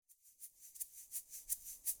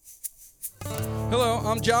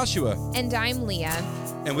I'm Joshua. And I'm Leah.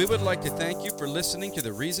 And we would like to thank you for listening to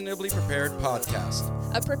the Reasonably Prepared podcast,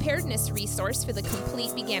 a preparedness resource for the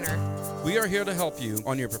complete beginner. We are here to help you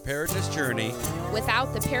on your preparedness journey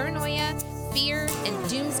without the paranoia, fear, and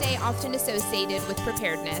doomsday often associated with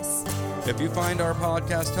preparedness. If you find our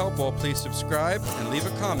podcast helpful, please subscribe and leave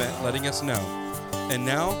a comment letting us know. And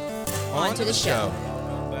now, on to the show.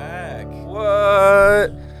 Welcome back.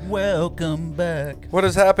 What? Welcome back. What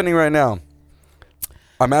is happening right now?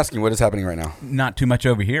 I'm asking what is happening right now. Not too much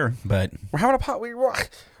over here, but We're having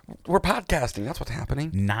we're podcasting. That's what's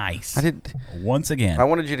happening. nice. Once again. I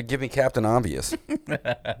wanted you to give me Captain Obvious.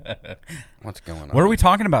 What's going on? What are we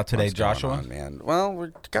talking about today, What's going Joshua? on, man? Well,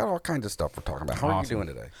 we've got all kinds of stuff we're talking about. How are you doing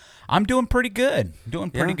today? I'm doing pretty good.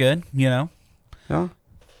 Yeah? Good, you know. Yeah.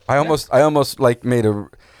 I almost like made a.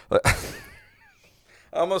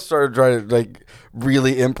 I almost started trying to like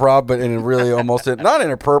really improv, but in a really almost not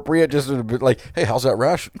inappropriate, just a bit like, hey, how's that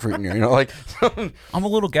rash treating you? You know, like. I'm a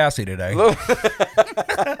little gassy today.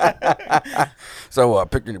 So,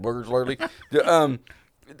 picking your burgers lately.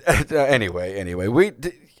 Anyway,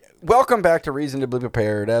 welcome back to Reasonably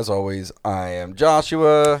Prepared. As always, I am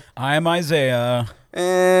Joshua. I am Isaiah.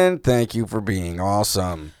 And thank you for being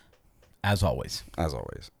awesome. As always.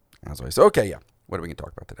 Okay, yeah. What are we going to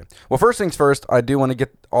talk about today? Well, first things first, I do want to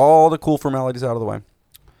get all the cool formalities out of the way.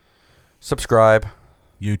 Subscribe.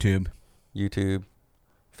 YouTube,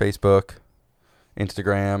 Facebook,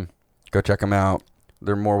 Instagram. Go check them out.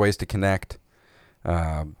 There are more ways to connect.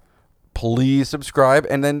 Please subscribe.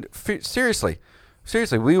 And then, seriously,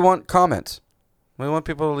 we want comments. We want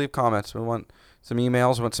people to leave comments. We want some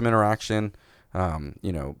emails. We want some interaction.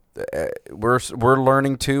 We're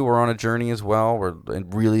learning too. We're on a journey as well. We're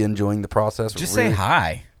really enjoying the process. just say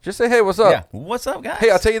hi. Just say, hey, what's up? Yeah. What's up, guys? Hey,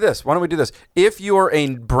 I'll tell you this. Why don't we do this? If you're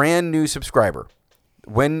a brand new subscriber,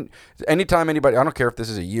 anytime anybody, I don't care if this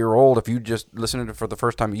is a year old, if you just listen to it for the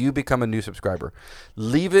first time, you become a new subscriber.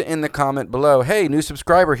 Leave it in the comment below. Hey, new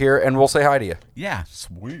subscriber here, and we'll say hi to you. Yeah,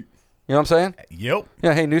 sweet. You know what I'm saying? Yep.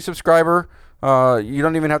 Yeah, hey, new subscriber. You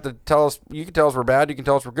don't even have to tell us. You can tell us we're bad. You can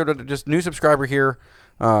tell us we're good. Just new subscriber here.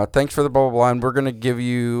 Thanks for the blah, blah, blah. And we're going to give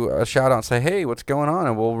you a shout out and say, hey, what's going on?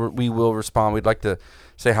 And we will respond. We'd like to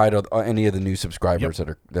say hi to any of the new subscribers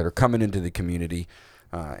that are coming into the community.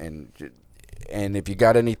 And if you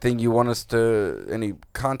got anything you want us to, any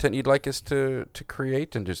content you'd like us to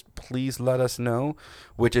create, and just please let us know,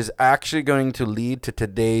 which is actually going to lead to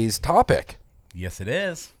today's topic. Yes, it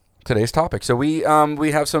is. Today's topic. So we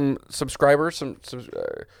have some subscribers.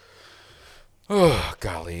 Oh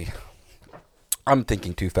golly, I'm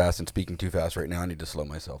thinking too fast and speaking too fast right now. I need to slow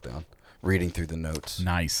myself down. Reading through the notes.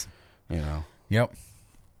 Nice. You know. Yep.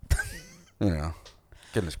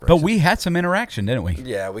 Goodness gracious. But we had some interaction, didn't we?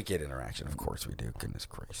 Yeah, we get interaction. Of course we do. Goodness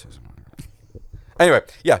gracious. Anyway,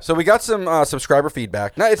 yeah. So we got some subscriber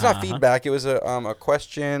feedback. No, it's not feedback. It was a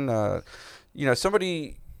question.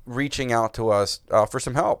 Somebody reaching out to us for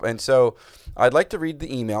some help. And so I'd like to read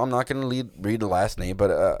the email. I'm not going to read the last name, but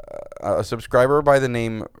a subscriber by the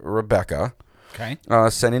name Rebecca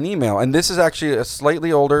sent an email. And this is actually a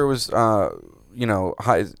slightly older. It was,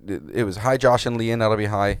 hi. It was hi, Josh and Leah. That'll be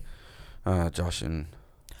hi, Josh and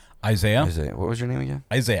Isaiah. What was your name again?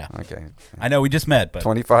 Isaiah. Okay. I know we just met, but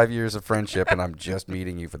 25 years of friendship, and I'm just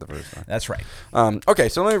meeting you for the first time. That's right. Okay,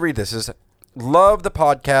 so let me read this. This is love the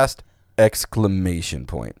podcast! !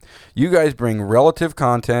 You guys bring relative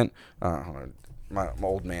content. Hold on, my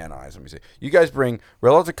old man eyes. Let me see. You guys bring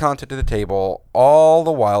relative content to the table, all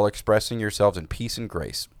the while expressing yourselves in peace and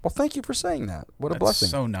grace. Well, thank you for saying that. What a blessing.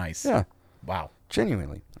 So nice. Yeah. Wow.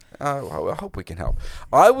 Genuinely. I hope we can help.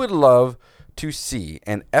 I would love to see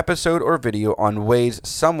an episode or video on ways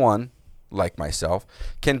someone, like myself,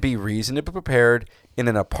 can be reasonably prepared in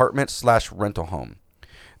an apartment/rental home.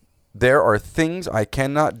 There are things I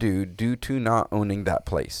cannot do due to not owning that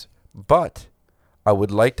place. But I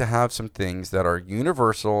would like to have some things that are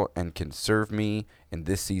universal and can serve me in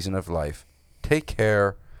this season of life. Take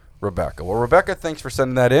care, Rebecca. Well, Rebecca, thanks for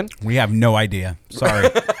sending that in. We have no idea. Sorry.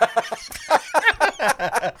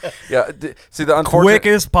 Yeah. See, the unfortunate...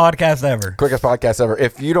 Quickest podcast ever.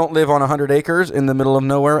 If you don't live on 100 acres in the middle of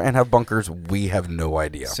nowhere and have bunkers, we have no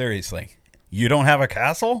idea. Seriously. You don't have a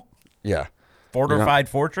castle? Yeah. Fortified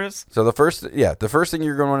fortress? So the first thing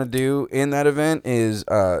you're going to want to do in that event is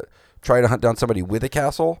try to hunt down somebody with a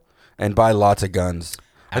castle and buy lots of guns.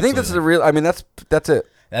 Absolutely. I think that's the real. I mean, that's it.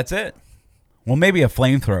 That's it. Well, maybe a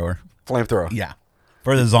flamethrower. Yeah,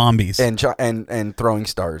 for the zombies and throwing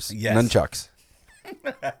stars. Yes. Nunchucks.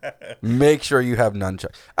 Make sure you have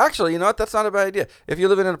nunchucks. Actually, you know what? That's not a bad idea. If you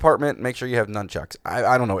live in an apartment, make sure you have nunchucks.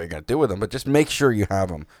 I don't know what you're going to do with them, but just make sure you have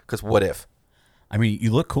them. Because what if? I mean,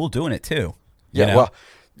 you look cool doing it too. Yeah, well,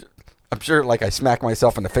 I'm sure like I smack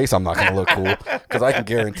myself in the face, I'm not going to look cool because I can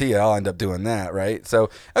guarantee you I'll end up doing that, right? So,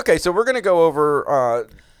 okay, so we're going to go over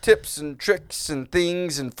tips and tricks and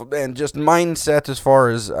things and just mindset as far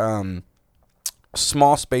as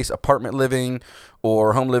small space apartment living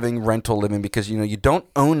or home living, rental living, because, you don't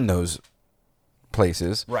own those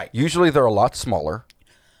places. Right. Usually they're a lot smaller,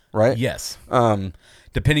 right? Yes.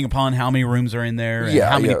 Depending upon how many rooms are in there and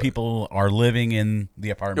how many people are living in the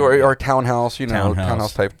apartment. Or townhouse,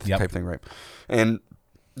 townhouse type thing, right? And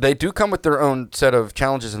they do come with their own set of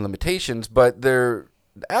challenges and limitations, but they're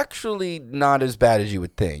actually not as bad as you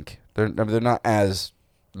would think. They're not as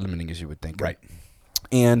limiting as you would think. Right.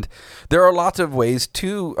 And there are lots of ways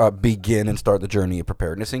to begin and start the journey of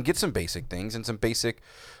preparedness and get some basic things and some basic,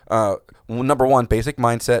 number one, basic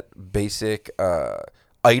mindset, basic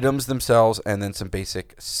items themselves, and then some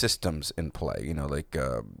basic systems in play,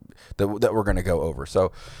 that we're going to go over.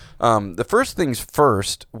 So the first things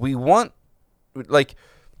first, we want, I'm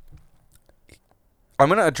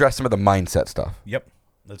going to address some of the mindset stuff. Yep.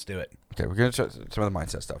 Let's do it. Okay, we're going to address some of the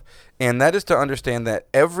mindset stuff. And that is to understand that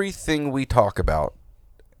everything we talk about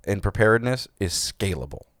in preparedness is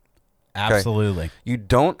scalable. Absolutely. Okay? You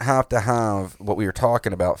don't have to have what we were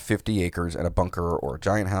talking about, 50 acres and a bunker or a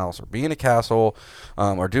giant house or be in a castle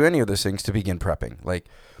or do any of those things to begin prepping.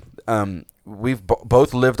 We've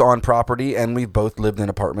both lived on property, and we've both lived in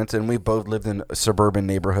apartments, and we've both lived in suburban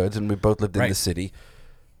neighborhoods, and we've both lived in the city.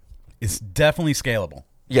 It's definitely scalable.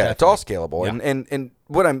 Yeah, definitely. It's all scalable. Yeah. And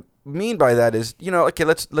what I mean by that is, okay,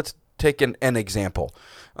 let's take an example.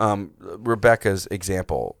 Rebecca's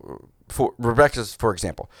example. For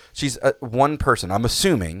example, she's one person. I'm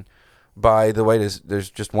assuming, by the way, there's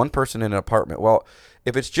just one person in an apartment. Well,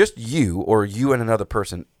 if it's just you or you and another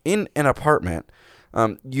person in an apartment,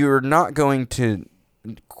 you're not going to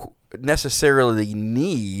necessarily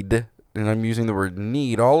need, and I'm using the word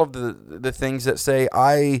need, all of the things that say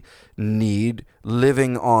I need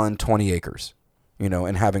living on 20 acres,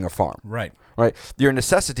 and having a farm. Right. Right. Your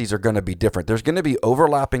necessities are going to be different. There's going to be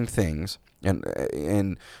overlapping things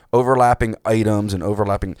and overlapping items and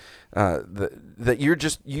overlapping that you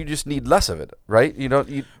just need less of it. Right.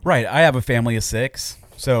 Right. I have a family of 6,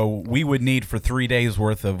 so we would need for 3 days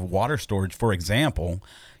worth of water storage, for example,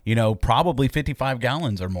 probably 55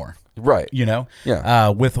 gallons or more. Right. Yeah.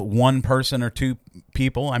 With one person or two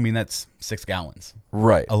people, I mean, that's 6 gallons.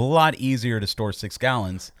 Right. A lot easier to store 6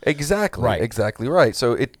 gallons. Exactly. Right. Exactly right.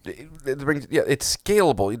 So it brings, it's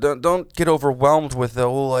scalable. You don't get overwhelmed with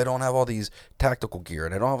I don't have all these tactical gear,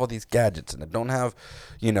 and I don't have all these gadgets, and I don't have,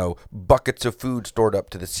 buckets of food stored up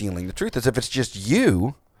to the ceiling. The truth is, if it's just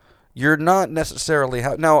you're not necessarily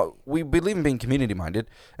now, we believe in being community minded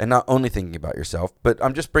and not only thinking about yourself, but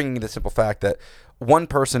I'm just bringing the simple fact that one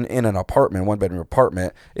person in an apartment, one bedroom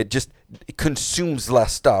apartment, it consumes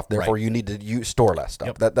less stuff. Therefore, you need to store less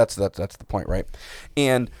stuff. Yep. That's the point, right?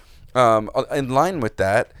 And in line with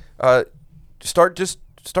that, start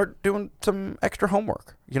doing some extra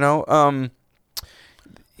homework.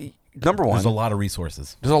 Number one, there's a lot of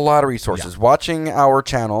resources. Yeah. Watching our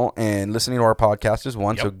channel and listening to our podcast is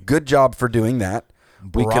one. Yep. So good job for doing that.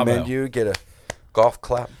 Bravo. We commend you. Get a golf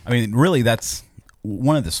clap. I mean, really, that's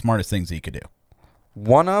one of the smartest things that you could do.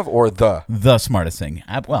 One of or the smartest thing.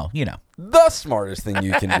 The smartest thing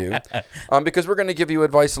you can do. Because we're going to give you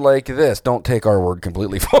advice like this. Don't take our word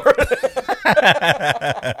completely for it.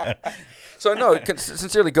 So no,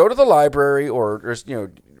 sincerely, go to the library or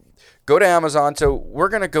go to Amazon. So we're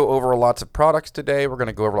going to go over lots of products today. We're going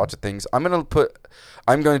to go over lots of things. I'm going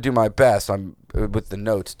to do my best with the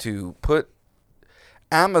notes to put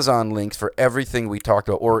Amazon links for everything we talked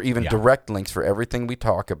about, or even direct links for everything we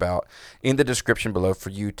talk about in the description below for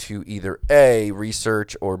you to either A,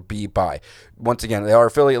 research, or B, buy. Once again, they are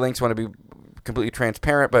affiliate links. Want to be completely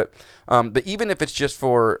transparent, but even if it's just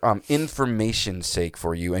for information's sake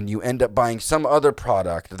for you, and you end up buying some other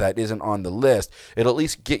product that isn't on the list, it'll at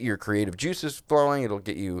least get your creative juices flowing. It'll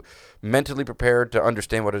get you mentally prepared to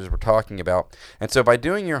understand what it is we're talking about. And so by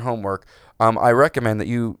doing your homework, I recommend that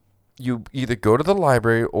you either go to the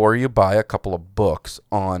library or you buy a couple of books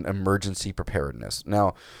on emergency preparedness.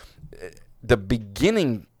 Now, the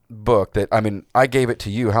beginning book I gave it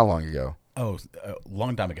to you how long ago? Oh, a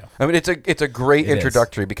long time ago. I mean, it's a great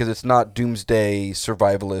introductory because it's not doomsday,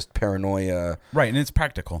 survivalist, paranoia. Right, and it's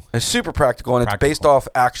practical. It's super practical, and it's based off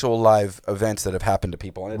actual live events that have happened to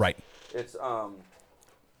people. And it's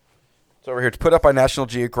over here. It's put up by National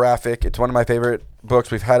Geographic. It's one of my favorite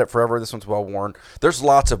books. We've had it forever. This one's well worn. There's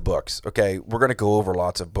lots of books, okay? We're going to go over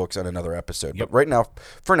lots of books in another episode. Yep. But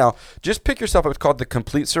for now, just pick yourself up. It's called The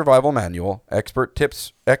Complete Survival Manual, Expert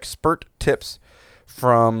Tips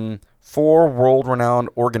from 4 world-renowned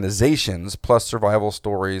organizations, plus survival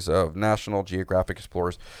stories of National Geographic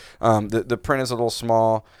explorers. The print is a little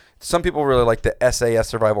small. Some people really like the SAS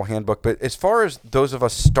Survival Handbook, but as far as those of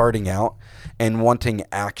us starting out and wanting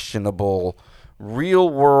actionable,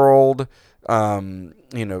 real-world, kind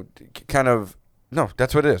of, no,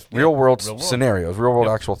 that's what it is. Real-world scenarios, real-world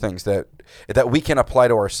actual things that we can apply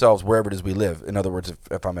to ourselves wherever it is we live. In other words,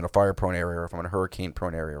 if I'm in a fire-prone area, or if I'm in a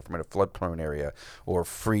hurricane-prone area, or if I'm in a flood-prone area, or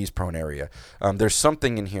freeze-prone area, there's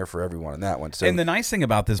something in here for everyone in that one. So, and the nice thing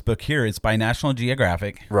about this book here, it's by National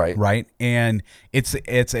Geographic, right, and it's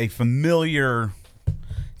a familiar.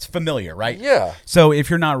 It's familiar, right? Yeah. So if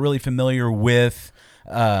you're not really familiar with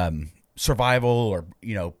survival or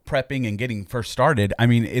prepping and getting first started, I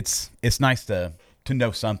mean, it's nice to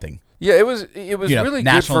know something. Yeah, it was really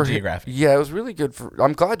National good for Geographic. Yeah, it was really good for.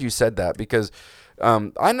 I'm glad you said that because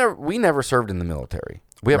we never served in the military.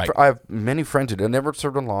 I have many friends who never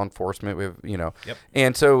served in law enforcement. We have Yep.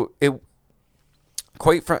 And so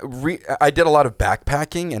I did a lot of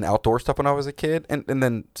backpacking and outdoor stuff when I was a kid, and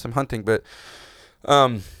then some hunting. But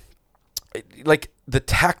like the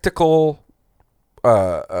tactical,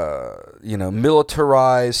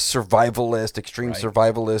 militarized, survivalist, extreme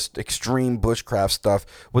survivalist, extreme bushcraft stuff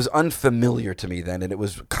was unfamiliar to me then, and it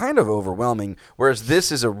was kind of overwhelming. Whereas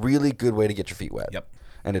this is a really good way to get your feet wet. Yep.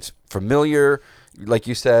 And it's familiar, like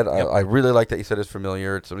you said. Yep. I really like that you said it's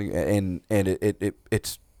familiar. It's something, and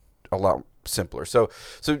it's a lot simpler. So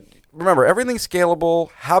remember, everything's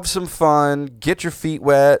scalable. Have some fun. Get your feet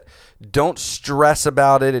wet. Don't stress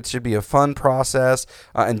about it. It should be a fun process.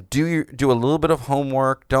 And do a little bit of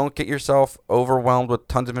homework. Don't get yourself overwhelmed with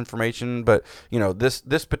tons of information. But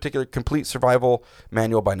this particular complete survival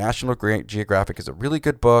manual by National Geographic is a really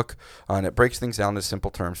good book, and it breaks things down to simple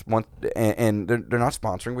terms. And they're not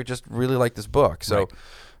sponsoring. We just really like this book. So.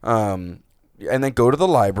 Right. And then go to the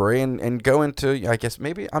library and go into, I guess,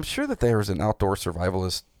 I'm sure that there is an outdoor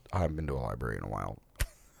survivalist. I haven't been to a library in a while.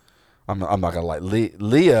 I'm not going to lie.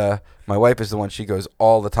 Leah, my wife, is the one. She goes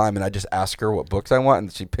all the time, and I just ask her what books I want,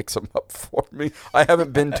 and she picks them up for me. I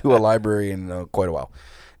haven't been to a library in quite a while.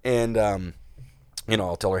 And,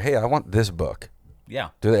 I'll tell her, hey, I want this book. Yeah.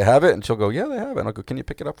 Do they have it? And she'll go, yeah, they have it. And I'll go, can you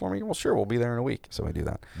pick it up for me? Well, sure, we'll be there in a week. So I do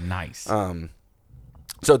that. Nice.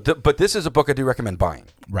 But this is a book I do recommend buying.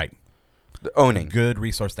 Right. Owning. Good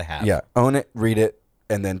resource to have. Yeah, own it, read it,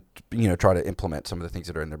 and then try to implement some of the things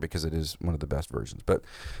that are in there because it is one of the best versions. But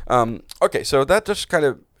okay, so that just kind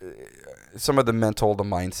of some of the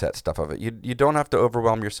mindset stuff of it. You don't have to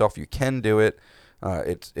overwhelm yourself. You can do it.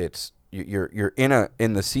 You're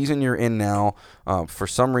in the season you're in now for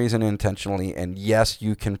some reason intentionally, and yes,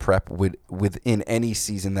 you can prep within any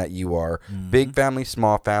season that you are. Mm-hmm. Big family,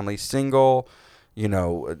 small family, single,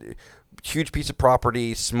 huge piece of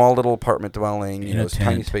property, small little apartment dwelling,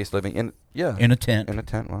 tiny space living in a tent. In a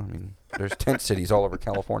tent. Well, I mean, there's tent cities all over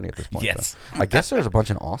California at this point. Yes. I guess there's a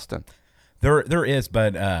bunch in Austin. There is,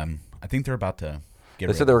 but I think they're about to get.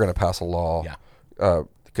 They said they were going to pass a law. Yeah.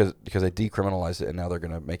 Because they decriminalized it and now they're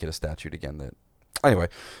going to make it a statute again. That anyway.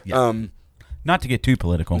 Yeah. Not to get too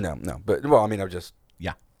political. No. But well, I mean,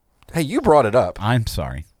 Yeah. Hey, you brought it up. I'm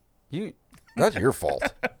sorry. That's your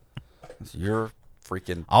fault. It's your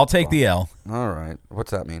freaking. I'll take the L. All right.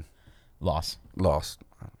 What's that mean? Lost.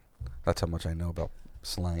 That's how much I know about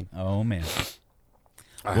slang. Oh man.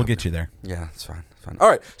 We'll get you there. Yeah, it's fine. All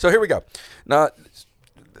right. So here we go. Now,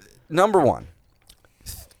 number 1.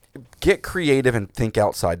 Get creative and think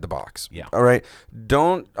outside the box. Yeah. All right.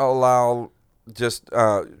 Don't allow just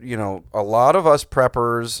a lot of us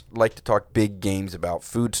preppers like to talk big games about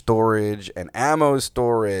food storage and ammo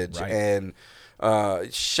storage and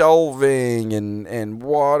shelving and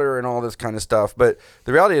water and all this kind of stuff. But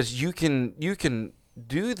the reality is you can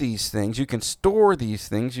do these things. You can store these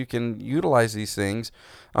things. You can utilize these things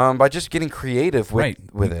by just getting creative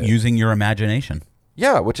with it. Using your imagination.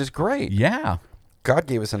 Yeah, which is great. Yeah. God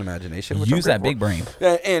gave us an imagination. Which Use that big brain.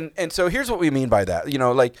 And so here's what we mean by that.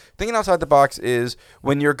 Like thinking outside the box is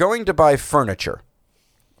when you're going to buy furniture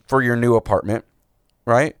for your new apartment,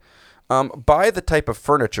 right? Buy the type of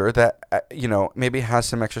furniture that, maybe has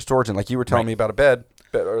some extra storage in. Like you were telling me about a bed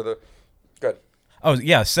or the... Good. Oh,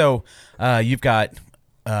 yeah. So you've got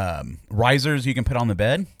risers you can put on the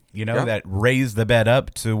bed, that raise the bed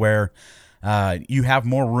up to where... you have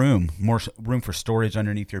more room for storage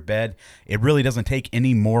underneath your bed. It really doesn't take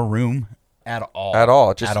any more room at all.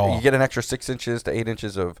 You get an extra 6 inches to 8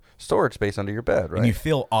 inches of storage space under your bed, right? And you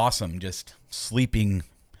feel awesome just sleeping,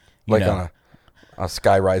 on a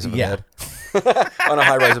sky rise of a bed. On a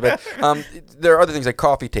high rise of a bed. There are other things like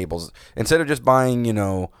coffee tables. Instead of just buying,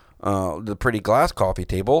 the pretty glass coffee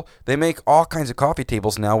table. They make all kinds of coffee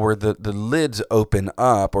tables now where the lids open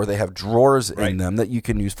up, or they have drawers in them that you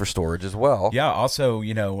can use for storage as well. Yeah. Also,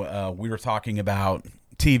 we were talking about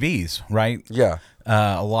TVs, right? Yeah.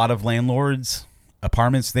 A lot of landlords,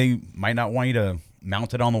 apartments, they might not want you to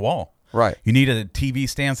mount it on the wall. Right. You need a TV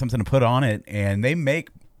stand, something to put on it, and they make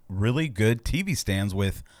really good TV stands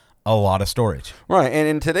with a lot of storage. Right. And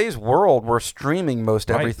in today's world, we're streaming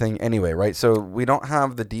most everything anyway, right? So we don't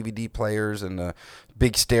have the DVD players and the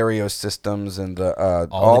big stereo systems and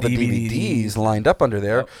all the DVDs lined up under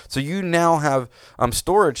there. Yep. So you now have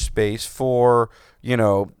storage space for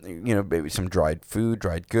maybe some dried food,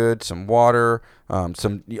 dried goods, some water,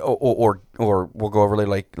 some or we'll go over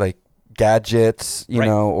like gadgets,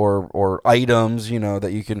 or items,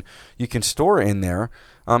 that you can store in there.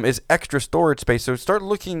 Is extra storage space. So start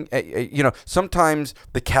looking at, sometimes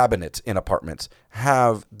the cabinets in apartments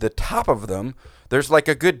have the top of them. There's like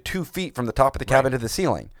a good 2 feet from the top of the cabinet to the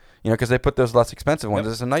ceiling, because they put those less expensive ones.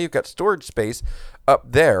 Yep. So now you've got storage space up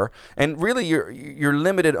there, and really you're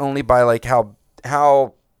limited only by like how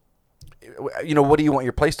what do you want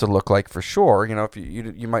your place to look like for sure. If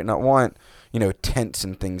you might not want tents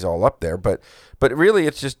and things all up there, but really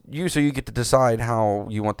it's just you, so you get to decide how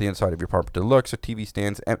you want the inside of your apartment to look. So TV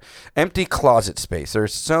stands, empty closet space.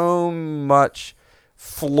 There's so much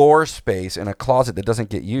floor space in a closet that doesn't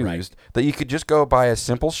get used that you could just go buy a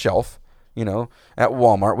simple shelf. At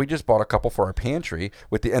Walmart, we just bought a couple for our pantry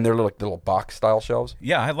and they're little box style shelves.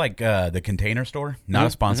 Yeah, I like the Container Store. Not a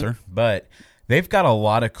sponsor, but they've got a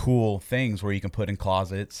lot of cool things where you can put in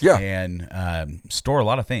closets and store a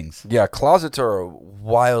lot of things. Yeah, closets are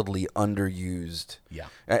wildly underused. Yeah.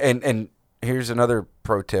 And here's another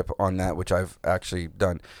pro tip on that, which I've actually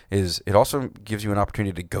done, is it also gives you an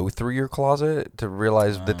opportunity to go through your closet to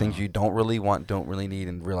realize the things you don't really want, don't really need,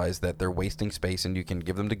 and realize that they're wasting space, and you can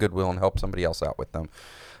give them to Goodwill and help somebody else out with them.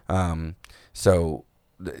 So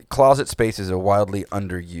the closet space is a wildly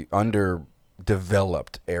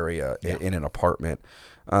underdeveloped area in an apartment.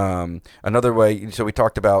 Another way, so we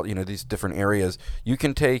talked about these different areas. You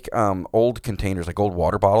can take old containers, like old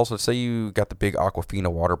water bottles. Let's say you got the big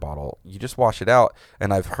Aquafina water bottle. You just wash it out,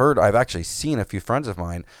 and I've actually seen a few friends of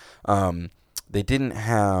mine. They didn't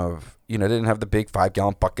have the big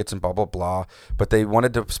 5-gallon buckets and blah blah blah, but they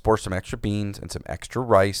wanted to store some extra beans and some extra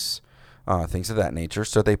rice. Things of that nature.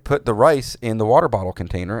 So they put the rice in the water bottle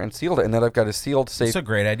container and sealed it, and then I've got a sealed safe. It's a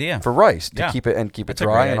great idea for rice to keep it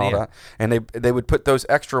dry and all that. And they would put those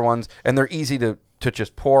extra ones, and they're easy to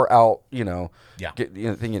just pour out. Get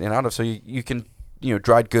thing in and out of. So you can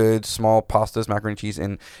dried goods, small pastas, macaroni and cheese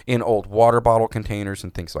in old water bottle containers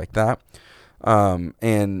and things like that.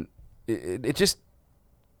 And it just,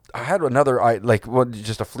 I had another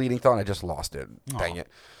just a fleeting thought, and I just lost it. Dang it.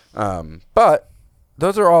 But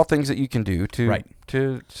those are all things that you can do to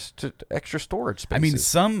extra storage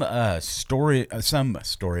spaces. I mean,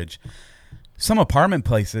 some apartment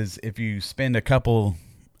places, if you spend a couple,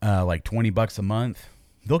 like $20 a month,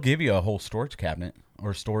 they'll give you a whole storage cabinet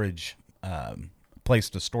or storage place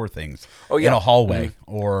to store things in a hallway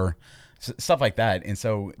or stuff like that. And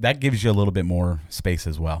so that gives you a little bit more space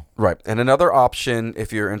as well. Right. And another option,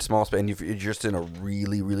 if you're in small space and you're just in a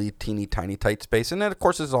really, really teeny tiny tight space, and then of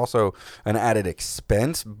course is also an added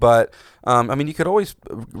expense, but you could always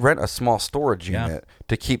rent a small storage unit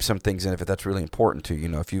to keep some things in if that's really important to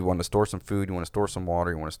you. If you want to store some food, you want to store some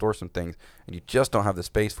water, you want to store some things, and you just don't have the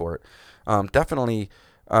space for it, definitely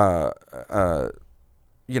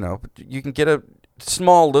you can get a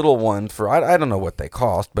small little one for I don't know what they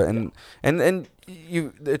cost, but and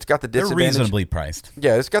it's got the disadvantage. They're reasonably priced.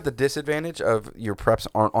 Yeah, it's got the disadvantage of your preps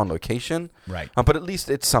aren't on location, right? But at least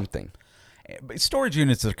it's something. Storage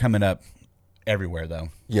units are coming up everywhere, though.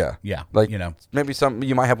 Yeah, like maybe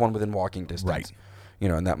you might have one within walking distance, right?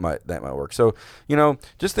 And that might work. So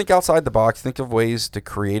just think outside the box. Think of ways to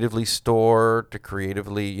creatively store, to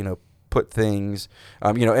creatively put things,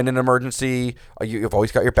 in an emergency. You've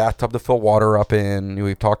always got your bathtub to fill water up in.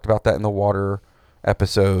 We've talked about that in the water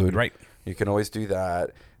episode. Right. You can always do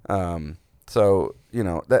that. So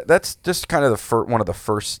that's just kind of one of the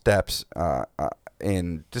first steps.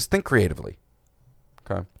 In just think creatively.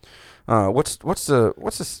 Okay. What's the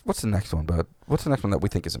next one, bud? What's the next one that we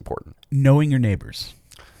think is important? Knowing your neighbors.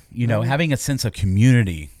 Having a sense of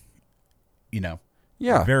community.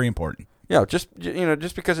 Very important. Yeah, just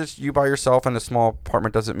because it's you by yourself in a small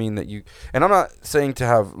apartment doesn't mean that you. And I'm not saying to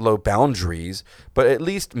have low boundaries, but at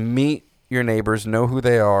least meet your neighbors, know who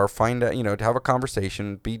they are, find out, to have a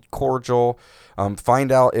conversation, be cordial, find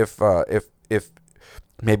out if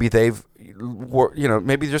maybe they've,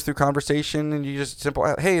 maybe just through conversation and you just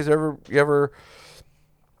simple, hey, you ever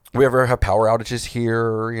we ever have power outages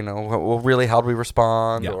here, well, really, how do we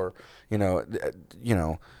respond? Yeah. Or,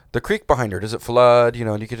 the creek behind her, does it flood?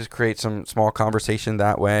 And you could just create some small conversation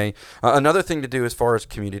that way. Another thing to do as far as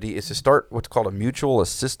community is to start what's called a mutual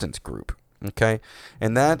assistance group. Okay.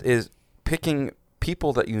 And that is picking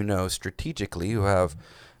people that strategically who have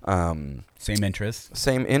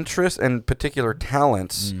same interests and particular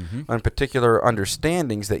talents and particular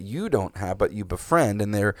understandings that you don't have, but you befriend,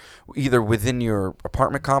 and they're either within your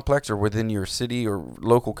apartment complex or within your city or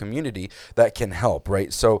local community that can help,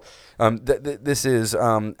 right? So this is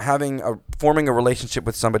forming a relationship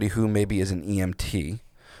with somebody who maybe is an EMT,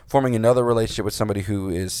 forming another relationship with somebody who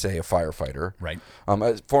is, say, a firefighter. Right.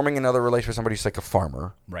 Forming another relationship with somebody who's like a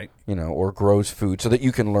farmer. Right. Or grows food so that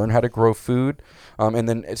you can learn how to grow food. And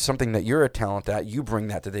then it's something that you're a talent at. You bring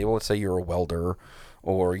that to the table. Let's say you're a welder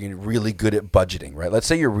or you're really good at budgeting, right? Let's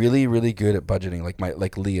say you're really, really good at budgeting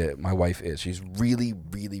like Leah, my wife, is. She's really,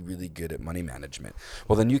 really, really good at money management.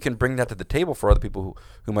 Well, then you can bring that to the table for other people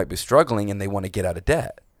who might be struggling and they want to get out of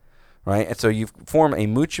debt. Right, and so you form a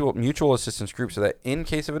mutual assistance group so that in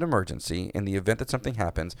case of an emergency, in the event that something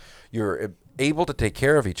happens, you're able to take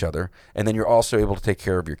care of each other, and then you're also able to take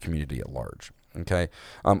care of your community at large. Okay.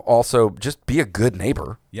 Also, just be a good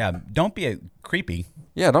neighbor. Yeah, don't be creepy.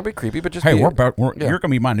 Yeah, don't be creepy, but just you're you're going to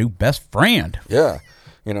be my new best friend. Yeah,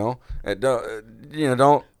 don't.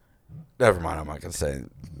 Never mind. I'm not going to say.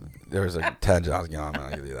 There was a tangent I was going. I'm not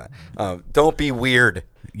going to do that. Don't be weird.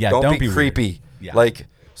 Yeah, don't be creepy. Yeah. Like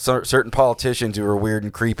certain politicians who are weird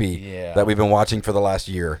and creepy that we've been watching for the last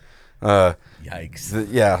year.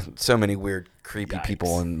 Yikes. So many weird, creepy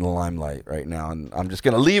people in the limelight right now, and I'm just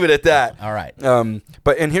going to leave it at that. All right.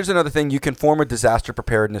 And here's another thing. You can form a disaster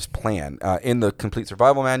preparedness plan. In the Complete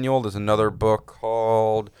Survival Manual, there's another book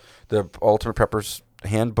called The Ultimate Prepper's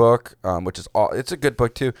Handbook, which is it's a good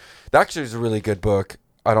book, too. That actually is a really good book.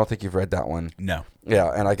 I don't think you've read that one. No.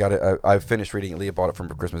 Yeah, and I got it. I finished reading it. Leah bought it for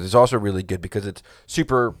Christmas. It's also really good because it's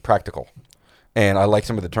super practical, and I like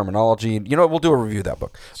some of the terminology. We'll do a review of that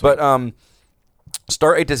book. Sweet. But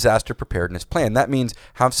start a disaster preparedness plan. That means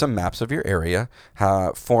have some maps of your area,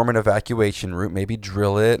 form an evacuation route, maybe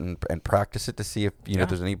drill it and practice it to see if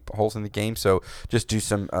there's any holes in the game. So just do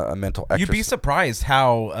some mental exercise. You'd be surprised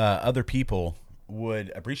how other people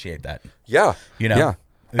would appreciate that. Yeah. Yeah.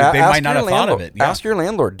 They might not have thought of it. Yeah. Ask your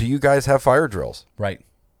landlord, do you guys have fire drills? Right.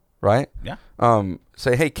 Yeah.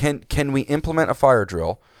 Say, hey, can we implement a fire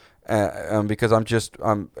drill? Because in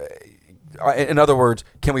other words,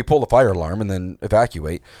 can we pull the fire alarm and then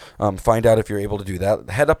evacuate? Find out if you're able to do that.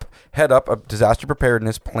 Head up a disaster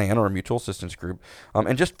preparedness plan or a mutual assistance group,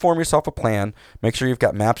 and just form yourself a plan. Make sure you've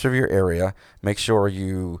got maps of your area. Make sure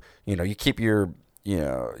you keep you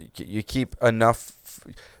keep enough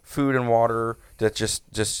food and water that's just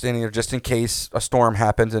sitting there just in case a storm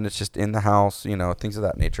happens and it's just in the house, things of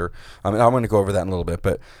that nature. And I'm going to go over that in a little bit,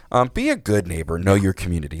 but be a good neighbor, know your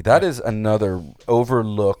community. That is another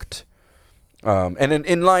overlooked, and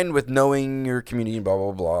in line with knowing your community and blah,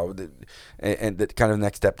 blah, blah. And that kind of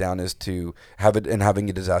next step down is to have it, and having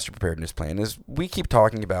a disaster preparedness plan is we keep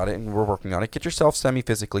talking about it and we're working on it. Get yourself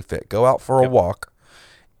semi-physically fit. Go out for a walk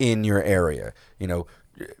in your area,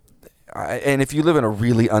 and if you live in a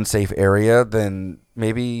really unsafe area, then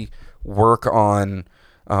maybe work on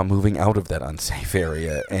moving out of that unsafe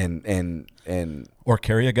area and or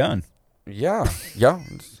carry a gun. Yeah.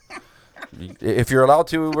 If you're allowed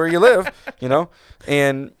to where you live,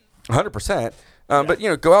 and 100%. But,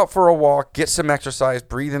 go out for a walk, get some exercise,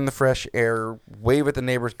 breathe in the fresh air, wave at the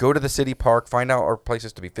neighbors, go to the city park, find out our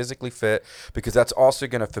places to be physically fit, because that's also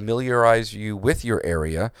going to familiarize you with your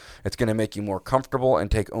area. It's going to make you more comfortable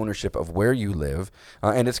and take ownership of where you live.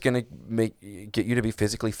 And it's going to get you to be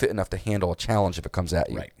physically fit enough to handle a challenge if it comes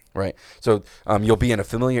at you. Right. So you'll be in a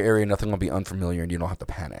familiar area, nothing will be unfamiliar, and you don't have to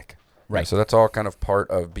panic. Right. So that's all kind of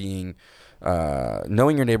part of being,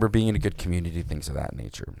 knowing your neighbor, being in a good community, things of that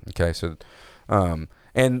nature. Okay, so...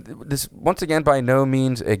 and this, once again, by no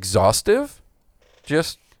means exhaustive,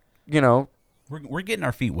 just, We're getting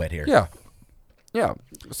our feet wet here. Yeah.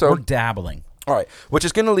 So we're dabbling. All right. Which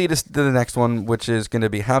is going to lead us to the next one, which is going to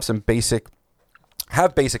be have basic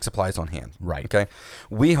supplies on hand. Right. Okay.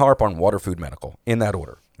 We harp on water, food, medical in that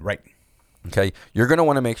order. Right. Okay. You're going to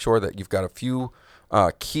want to make sure that you've got a few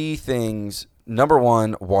key things. Number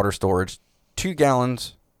one, water storage, 2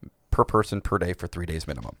 gallons per person per day for 3 days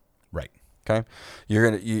minimum. Right. Okay, you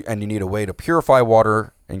need a way to purify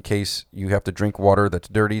water in case you have to drink water that's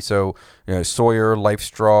dirty. So, Sawyer, Life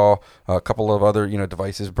Straw, a couple of other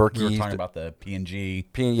devices. Berkey. We were talking about the P&G.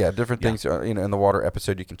 Different things. In the water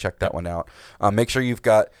episode, you can check that one out. Make sure you've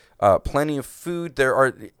got plenty of food. There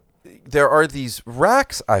are there are these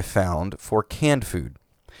racks I found for canned food.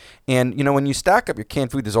 And, when you stack up your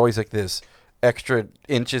canned food, there's always like this extra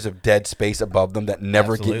inches of dead space above them that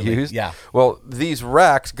never get Absolutely. used. Yeah. Well, these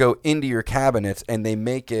racks go into your cabinets and they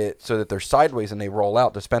make it so that they're sideways and they roll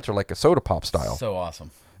out dispenser like a soda pop style. So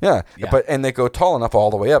awesome. Yeah. Yeah. And they go tall enough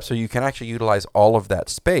all the way up so you can actually utilize all of that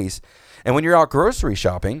space. And when you're out grocery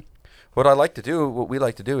shopping, what we like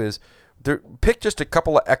to do is pick just a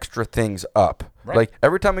couple of extra things up. Right. Like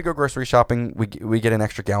every time we go grocery shopping, we get an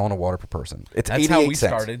extra gallon of water per person. It's That's 88 how we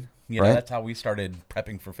cents. started. Right? That's how we started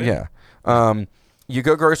prepping for food. Yeah. You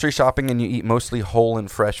go grocery shopping and you eat mostly whole and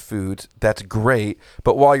fresh foods. That's great.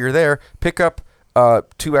 But while you're there, pick up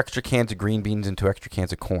 2 extra cans of green beans and 2 extra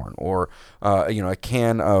cans of corn, or a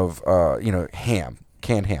can of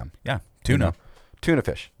canned ham. Yeah. Tuna. Tuna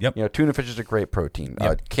fish. Yep. Tuna fish is a great protein.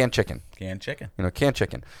 Yep. Canned chicken. Canned chicken. Canned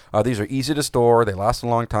chicken. These are easy to store. They last a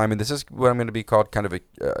long time, and this is what I'm going to be called kind of a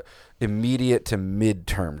immediate to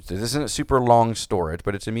mid-term. This isn't super long storage,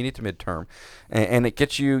 but it's immediate to mid-term, and it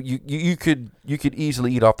gets you. You could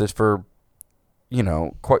easily eat off this for,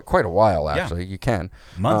 quite a while. Actually, you can.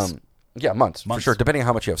 Months. Months for sure, depending on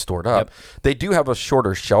how much you have stored up. Yep. They do have a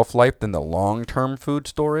shorter shelf life than the long-term food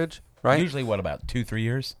storage, right? Usually, what, about 2-3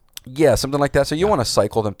 years? Yeah, something like that. So you want to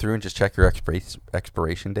cycle them through and just check your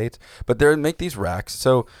expiration dates. But they make these racks.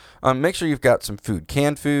 So make sure you've got some food,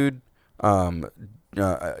 canned food.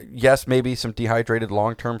 Yes, maybe some dehydrated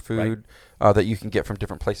long-term food that you can get from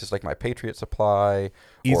different places, like My Patriot Supply.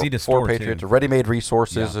 Easy to store, Patriots. too. Ready-made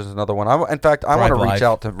Resources is another one. In fact, I want to reach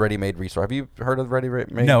out to Ready-Made Resources. Have you heard of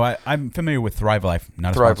Ready-Made? No, I'm familiar with Thrive Life.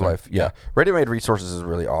 Not Thrive Life, yeah. Ready-Made Resources is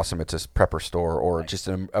really awesome. It's a prepper store or just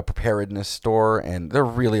a preparedness store, and they're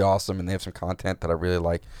really awesome, and they have some content that I really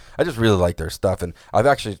like. I just really like their stuff, and I've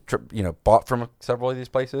actually bought from several of these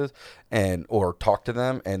places or talked to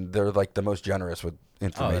them, and they're like the most generous with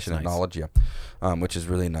information and knowledge, which is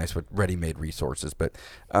really nice with Ready-Made Resources. But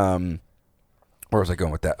where was I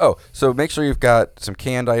going with that? Oh, so make sure you've got some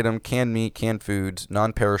canned canned meat, canned foods,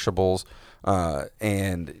 non-perishables,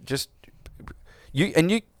 and just you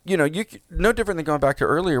no different than going back to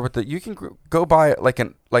earlier with you can go buy like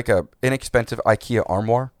a inexpensive IKEA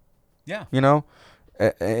armoire. Yeah.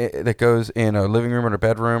 That goes in a living room or a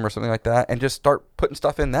bedroom or something like that, and just start putting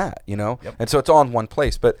stuff in that, Yep. And so it's all in one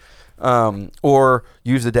place. But or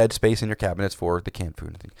use the dead space in your cabinets for the canned food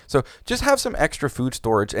and things. So just have some extra food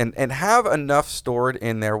storage and have enough stored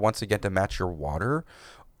in there once again to match your water,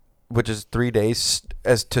 which is 3 days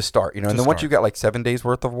as to start, and then once you've got like 7 days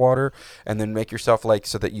worth of water, and then make yourself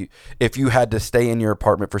so that if you had to stay in your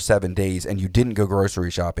apartment for 7 days and you didn't go grocery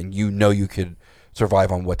shopping, you could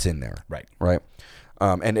survive on what's in there. Right.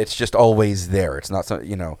 And it's just always there. It's not something,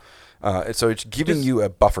 so it's giving you a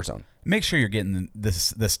buffer zone. Make sure you're getting the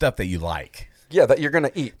stuff that you like. Yeah, that you're going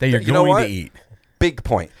to eat. That you're going to eat. Big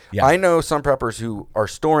point. Yeah. I know some preppers who are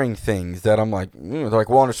storing things that I'm like, they're like,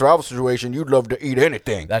 well, in a survival situation, you'd love to eat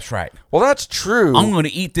anything. That's right. Well, that's true. I'm going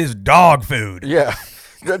to eat this dog food. Yeah.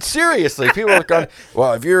 Seriously, people are going,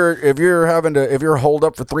 well, if you're holed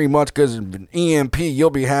up for 3 months because of an EMP, you'll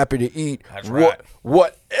be happy to eat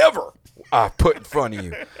whatever I put in front of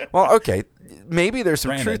you. Well, okay, maybe there's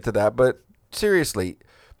some truth to that, but seriously,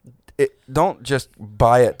 don't just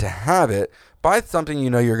buy it to have it. Buy something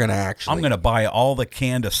you're going to actually. I'm going to buy all the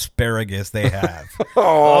canned asparagus they have.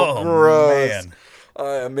 Oh, gross.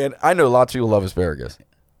 Man, I know lots of people love asparagus.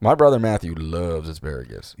 My brother Matthew loves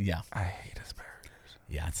asparagus. Yeah. I hate asparagus.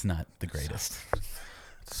 Yeah, it's not the greatest.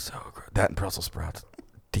 It's so gross. That and Brussels sprouts,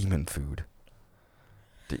 demon food.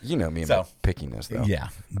 You know me about picking this, though. Yeah.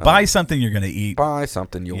 Buy something you're going to eat. Buy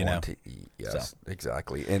something you want to eat. Yes,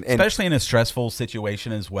 exactly. And especially in a stressful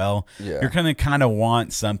situation as well. Yeah. You're going to kind of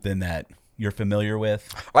want something that you're familiar with.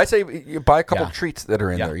 I say you buy a couple of treats that are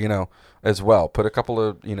in there, as well. Put a couple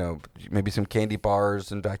of, maybe some candy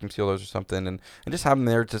bars and vacuum seal those or something, and just have them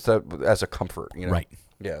there just as a comfort, Right.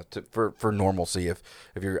 Yeah, for normalcy. If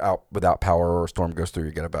you're out without power or a storm goes through,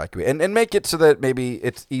 you got to evacuate. And make it so that maybe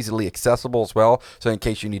it's easily accessible as well. So in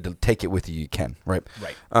case you need to take it with you, you can, right?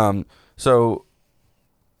 Right. So,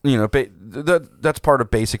 that's part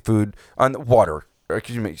of basic food. On water,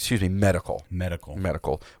 excuse me, medical.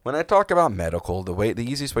 When I talk about medical, the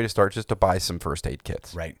easiest way to start is just to buy some first aid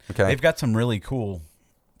kits. Right. Okay. They've got some really cool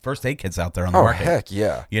first aid kits out there on the market. Oh, heck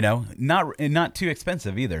yeah. Not too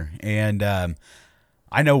expensive either. And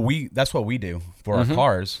I know that's what we do for our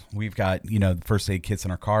cars. We've got, first aid kits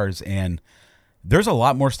in our cars, and there's a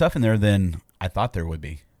lot more stuff in there than I thought there would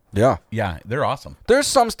be. Yeah. Yeah, they're awesome. There's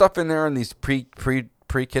some stuff in there in these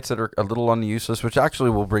pre-kits that are a little useless, which actually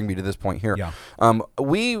will bring me to this point here. Yeah.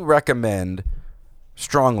 We recommend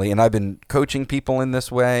strongly, and I've been coaching people in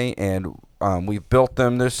this way, and we've built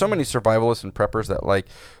them. There's so many survivalists and preppers that like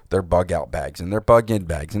their bug out bags and their bug in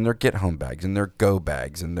bags and their get home bags and their go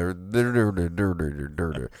bags and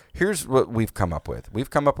their. Here's what we've come up with. We've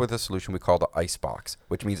come up with a solution we call the ice box,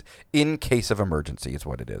 which means in case of emergency is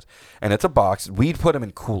what it is, and it's a box. We put them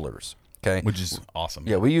in coolers. Okay, which is awesome.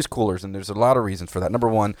 Yeah, we use coolers, and there's a lot of reasons for that. Number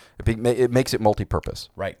one, it makes it multi-purpose.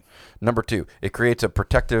 Right. Number two, it creates a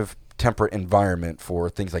protective, temperate environment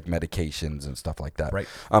for things like medications and stuff like that. Right.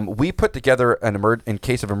 We put together an in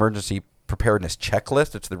case of emergency preparedness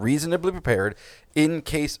checklist. It's the reasonably prepared in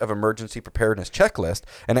case of emergency preparedness checklist,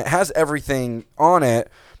 and it has everything on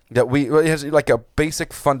it. It has like a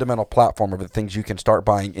basic fundamental platform of the things you can start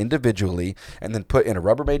buying individually and then put in a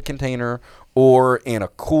Rubbermaid container or in a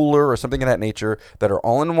cooler or something of that nature that are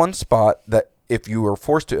all in one spot that if you are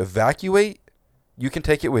forced to evacuate, you can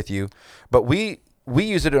take it with you. But we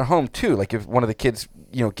use it at home too. Like if one of the kids,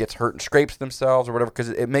 gets hurt and scrapes themselves or whatever, because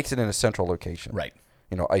it makes it in a central location. Right.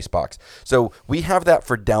 Icebox. So we have that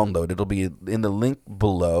for download. It'll be in the link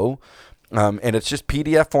below. And it's just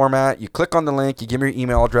PDF format. You click on the link, you give me your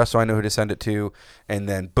email address so I know who to send it to, and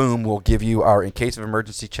then boom, we'll give you our in case of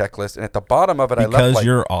emergency checklist. And at the bottom of it, because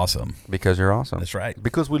you're awesome. Because you're awesome. That's right.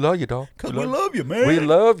 Because we love you, dog. Because we love you, man. We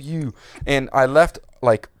love you. And I left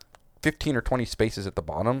like 15 or 20 spaces at the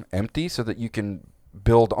bottom empty so that you can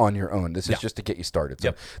build on your own. This is just to get you started.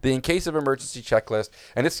 So the in case of emergency checklist,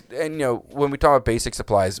 and when we talk about basic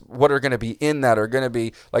supplies, what are going to be in that are going to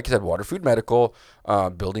be, like I said, water, food, medical,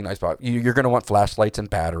 building ice box. You're going to want flashlights and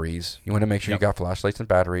batteries. You want to make sure you got flashlights and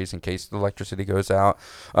batteries in case the electricity goes out.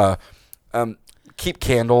 Keep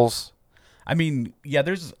candles. I mean, yeah,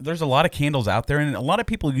 there's a lot of candles out there, and a lot of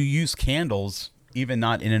people who use candles even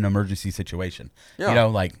not in an emergency situation. Yeah.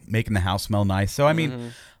 Like making the house smell nice. So I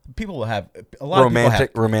mean, people will have a lot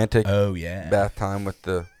romantic. Oh yeah, bath time with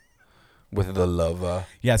the lover.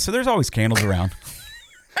 Yeah, so there's always candles around.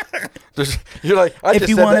 You're like, I if just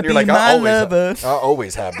you said want that. to You're be like, my lover, I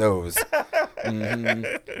always have those.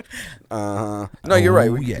 No, you're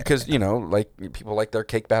right. Because like people like their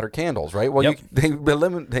cake batter candles, right? Well,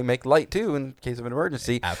 they make light too in case of an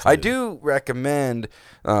emergency. Absolutely. I do recommend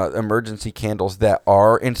emergency candles that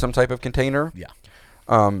are in some type of container. Yeah.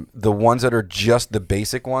 The ones that are just the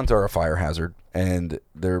basic ones are a fire hazard, and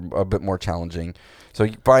they're a bit more challenging. So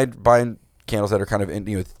you find candles that are kind of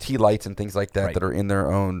in, tea lights and things like that that are in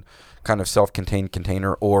their own kind of self-contained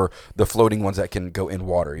container, or the floating ones that can go in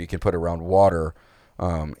water. You can put around water,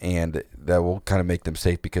 and that will kind of make them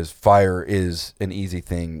safe because fire is an easy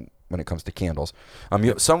thing when it comes to candles.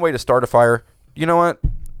 Some way to start a fire. You know what?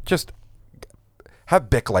 Just have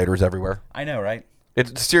Bic lighters everywhere. I know, right?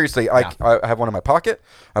 Seriously, I have one in my pocket.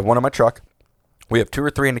 I have one in my truck. We have 2 or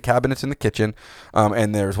 3 in the cabinets in the kitchen,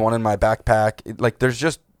 and there's one in my backpack.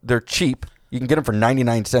 They're cheap. You can get them for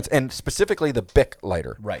 99 cents, and specifically the Bic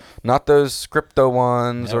lighter. Right. Not those Scripto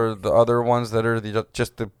ones or the other ones that are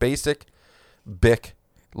just the basic Bic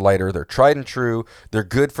lighter. They're tried and true. They're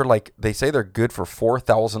good for they say they're good for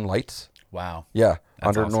 4,000 lights. Wow. Yeah, That's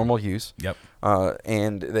under awesome. normal use. Yep.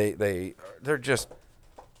 And they're just.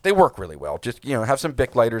 They work really well. Just have some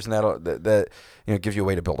Bic lighters, and that gives you a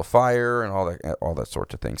way to build a fire and all that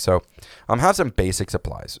sorts of things. So, have some basic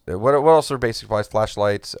supplies. What else are basic supplies?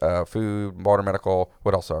 Flashlights, food, water, medical.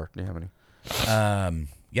 What else are? Do you have any?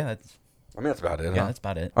 Yeah, that's about it. Yeah, that's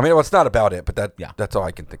about it. It's not about it, but that's all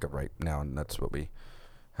I can think of right now, and that's what we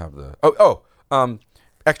have.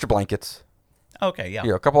 Extra blankets. Okay, yeah.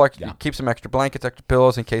 A couple extra. Keep some extra blankets, extra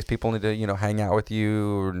pillows in case people need to hang out with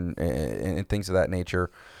you and things of that nature.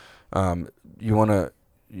 You want to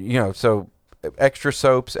so extra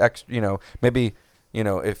soaps, maybe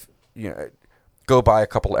if go buy a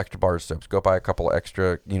couple extra bars of soaps, go buy a couple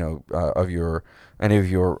extra of any of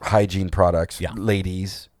your hygiene products.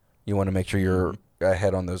 Ladies, you want to make sure you're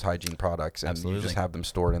ahead on those hygiene products, and Absolutely. you just have them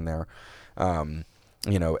stored in there.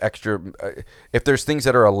 Extra if there's things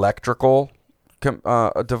that are electrical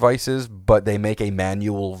devices, but they make a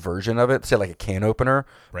manual version of it, say like a can opener,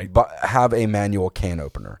 right? But have a manual can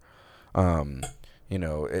opener, and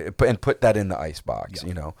put that in the ice box.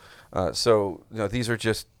 So these are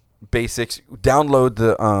just basics. Download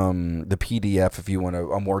the PDF if you want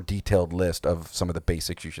a more detailed list of some of the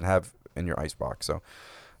basics you should have in your ice box. So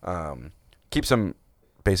keep some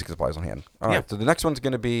basic supplies on hand. All right. So the next one's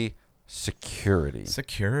going to be security.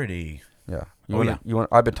 Yeah.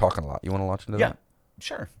 I've been talking a lot. You want to launch into that? Yeah,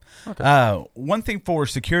 sure. Okay. One thing for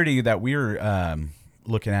security that we're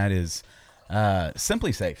looking at is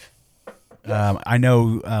Simply Safe. I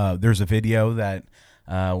know there's a video that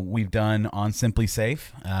we've done on Simply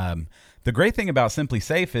Safe. The great thing about Simply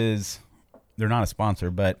Safe is they're not a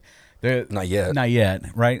sponsor, but they're Not yet. Not yet,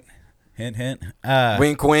 right? Hint, hint.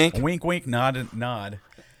 Wink, wink. Wink, wink. Nod, nod.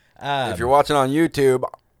 If you're watching on YouTube,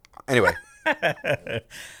 anyway.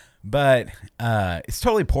 But it's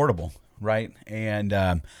totally portable, right?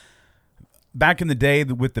 And back in the day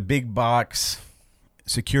with the big box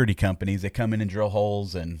security companies, they come in and drill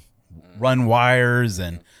holes and run wires,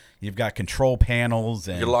 and you've got control panels,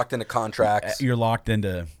 and You're locked into contracts. You're locked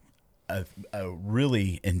into a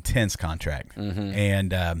really intense contract,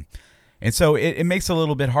 and so it makes it a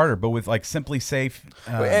little bit harder. But with like Simply Safe,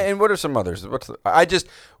 And what are some others?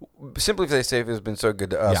 Simply Safe has been so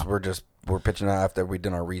good to us. Yeah. We're pitching out after we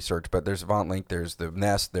did our research. But there's VauntLink, there's the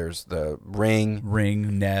Nest, there's the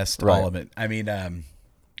Ring, Nest, Right. all of it. I mean,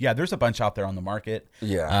 yeah, there's a bunch out there on the market.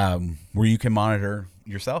 Yeah. Where you can monitor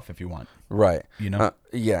yourself if you want. right? You know?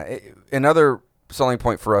 Another selling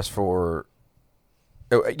point for us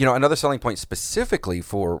another selling point specifically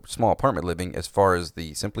for small apartment living, as far as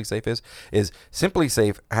the Simply Safe is Simply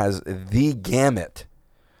Safe has the gamut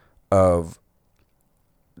of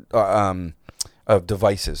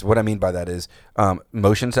devices. What I mean by that is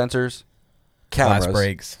motion sensors,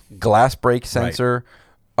 cameras, glass break sensor,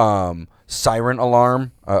 siren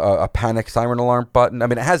alarm, a panic siren alarm button. I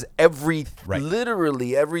mean, it has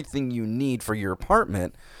literally everything you need for your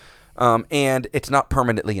apartment. And it's not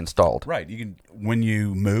permanently installed. Right. You can, when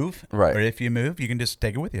you move, Right. or if you move, you can just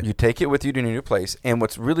take it with you. You take it with you to a new place. And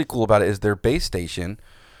what's really cool about it is their base station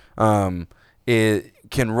it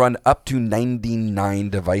can run up to 99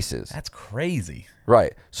 devices. That's crazy.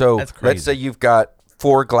 Right. So That's crazy. let's say you've got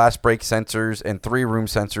 4 glass break sensors and 3 room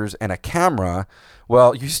sensors and a camera.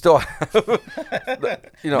 Well, you still have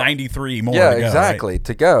 93 more. Yeah, to go, exactly,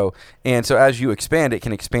 to go. And so as you expand, it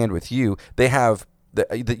can expand with you. They have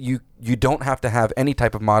you don't have to have any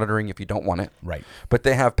type of monitoring if you don't want it. Right. But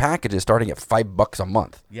they have packages starting at $5 a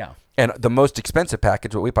month. Yeah. And the most expensive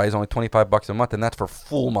package, what we buy, is only $25 a month, and that's for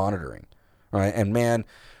full monitoring, right? And man,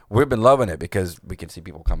 we've been loving it because we can see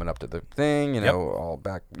people coming up to the thing, all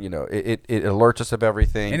back. It alerts us of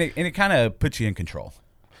everything, And it kind of puts you in control.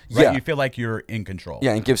 Right? Yeah. You feel like you're in control.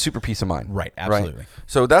 Yeah, and gives super peace of mind. Right, absolutely. Right?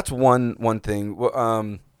 So that's one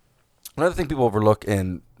thing. Another thing people overlook,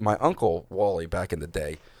 and my uncle Wally back in the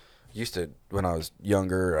day used to, when I was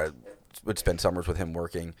younger, I would spend summers with him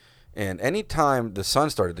working, and anytime the sun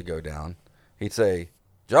started to go down, he'd say,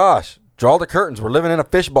 "Josh, draw the curtains. We're living in a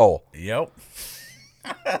fishbowl." Yep.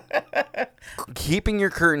 Keeping your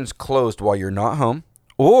curtains closed while you're not home,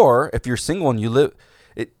 or if you're single and you live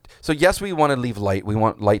it. So yes, we want to leave light. We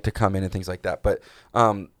want light to come in and things like that. But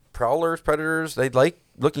prowlers, predators, they like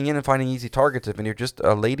looking in and finding easy targets. If you're just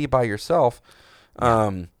a lady by yourself,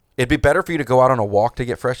 it'd be better for you to go out on a walk to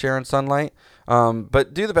get fresh air and sunlight.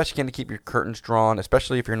 But do the best you can to keep your curtains drawn,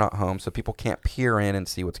 especially if you're not home, so people can't peer in and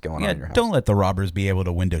see what's going on in your house. Don't let the robbers be able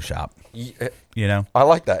to window shop. You know? I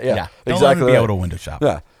like that. Yeah, Don't let them be able to window shop.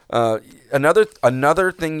 Yeah.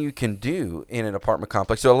 Another thing you can do in an apartment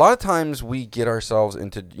complex. So a lot of times we get ourselves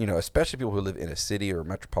into, especially people who live in a city or a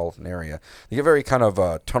metropolitan area, they get very kind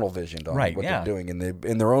of tunnel visioned on what they're doing, and they,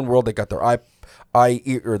 in their own world, they got their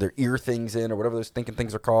their ear things in, or whatever those thinking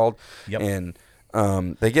things are called, and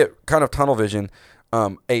they get kind of tunnel vision.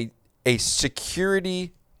 A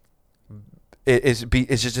security is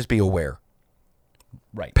just be aware.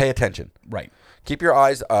 Right. Pay attention. Right. Keep your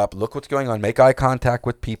eyes up. Look what's going on. Make eye contact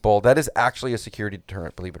with people. That is actually a security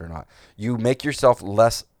deterrent, believe it or not. You make yourself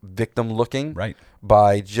less victim-looking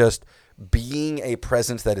by just being a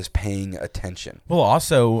presence that is paying attention. Well,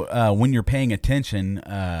 also, when you're paying attention,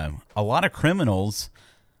 a lot of criminals,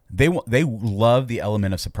 they love the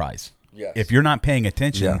element of surprise. Yes. If you're not paying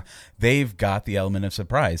attention, they've got the element of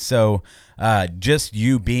surprise. So just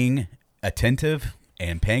you being attentive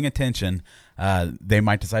and paying attention, they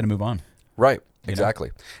might decide to move on. Right. Exactly.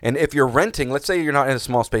 And if you're renting, let's say you're not in a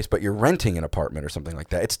small space, but you're renting an apartment or something like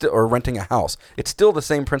that, or renting a house, it's still the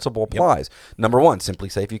same principle applies. Number one, Simply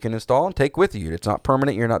Safe you can install and take with you. It's not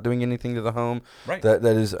permanent. You're not doing anything to the home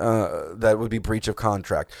that would be breach of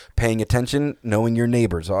contract. Paying attention, knowing your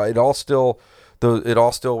neighbors. It all still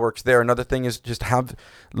works there. Another thing is just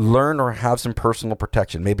learn or have some personal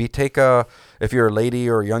protection. Maybe if you're a lady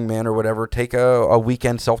or a young man or whatever, take a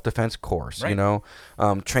weekend self-defense course,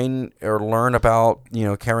 train or learn about,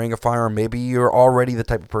 carrying a firearm. Maybe you're already the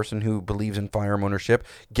type of person who believes in firearm ownership.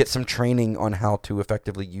 Get some training on how to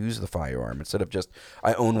effectively use the firearm instead of just,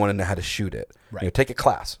 I own one and know how to shoot it. Right. Take a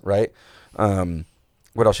class, right?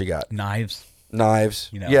 What else you got? Knives.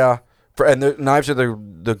 Yeah. And the knives are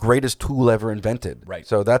the greatest tool ever invented. Right.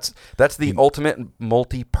 So that's the ultimate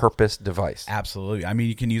multi-purpose device. Absolutely. I mean,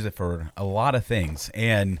 you can use it for a lot of things.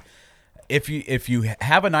 And if you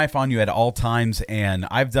have a knife on you at all times, and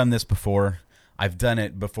I've done this before, I've done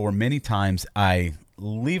it before many times. I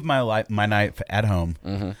leave my knife at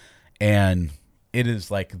home, and it is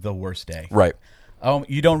like the worst day. Right. Oh,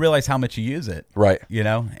 you don't realize how much you use it. Right. You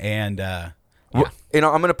know, and Well,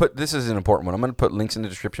 I'm going to put, this is an important one. I'm going to put links in the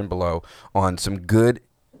description below on some good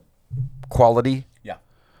quality,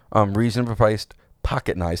 reasonably priced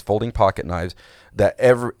pocket knives, folding pocket knives that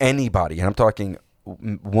anybody, and I'm talking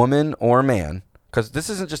woman or man, because this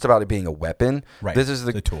isn't just about it being a weapon. Right. This is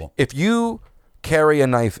the tool. If you carry a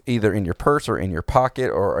knife either in your purse or in your pocket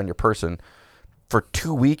or on your person for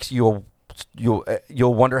 2 weeks, you'll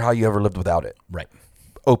wonder how you ever lived without it. Right.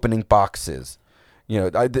 Opening boxes,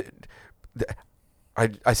 I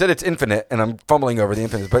said it's infinite, and I'm fumbling over the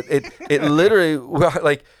infinite, but it literally,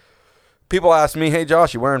 like, people ask me, "Hey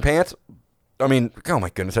Josh, you wearing pants?" I mean, oh my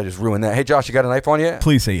goodness, I just ruined that. "Hey Josh, you got a knife on you?"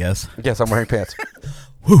 Please say yes. Yes, I'm wearing pants.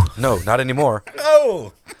 Whew. No, not anymore.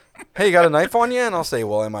 Oh. "Hey, you got a knife on you?" And I'll say,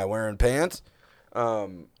 "Well, am I wearing pants?"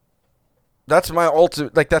 That's my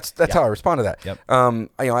ultimate. Like that's how I respond to that. Yep.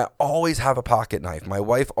 I always have a pocket knife. My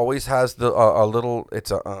wife always has a little.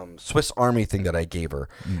 It's a Swiss Army thing that I gave her,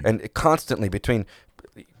 and constantly between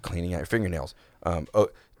cleaning out your fingernails,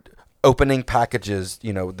 opening packages.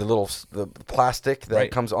 The plastic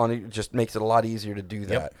that comes on it just makes it a lot easier to do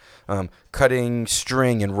that. Cutting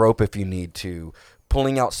string and rope if you need to.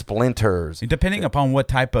 Pulling out splinters. Depending upon what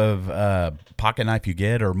type of pocket knife you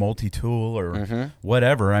get, or multi-tool, or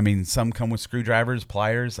whatever. I mean, some come with screwdrivers,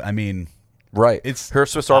 pliers. I mean, right. It's her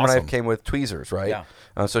Swiss Army awesome. knife came with tweezers, right? Yeah.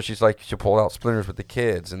 So she's like, she pulled out splinters with the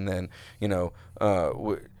kids, and then I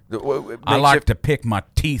like to pick my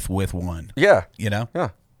teeth with one. Yeah. You know.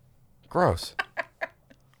 Yeah. Gross.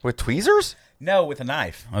 With tweezers? No, with a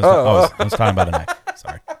knife. I was talking about a knife.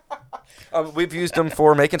 Sorry. We've used them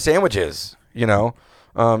for making sandwiches. So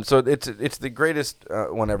it's the greatest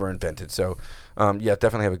one ever invented. So,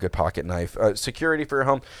 definitely have a good pocket knife. Security for your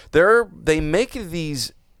home. They make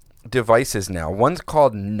these devices now. One's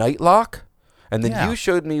called Nightlock, and then you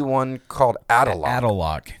showed me one called Adalock.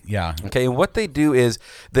 Adalock, yeah. Okay, and what they do is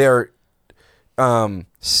they're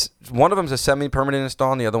one of them's a semi-permanent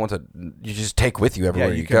install, and the other one's you just take with you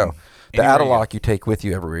everywhere you go. The Adalock you take with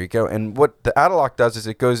you everywhere you go, and what the Adalock does is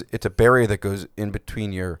it's a barrier that goes in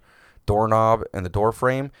between your doorknob and the door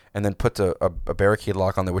frame, and then puts a barricade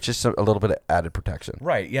lock on there, which is a little bit of added protection.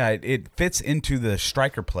 Right, yeah. It fits into the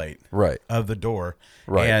striker plate of the door.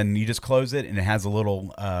 Right. And you just close it, and it has a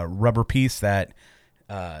little rubber piece that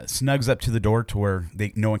snugs up to the door to where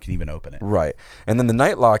no one can even open it. Right. And then the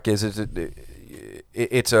Nightlock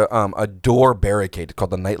it's a door barricade. It's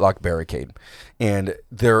called the Nightlock barricade. And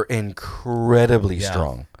they're incredibly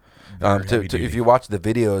strong. If you watch the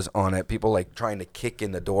videos on it, people like trying to kick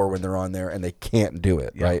in the door when they're on there, and they can't do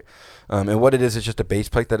it, right? And what it is just a base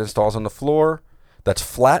plate that installs on the floor that's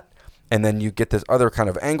flat, and then you get this other kind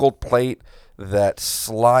of angled plate that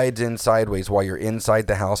slides in sideways while you're inside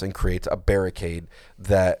the house and creates a barricade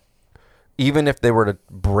that even if they were to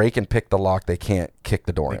break and pick the lock, they can't kick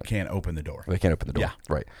the door in. They can't open the door. They can't open the door, Yeah.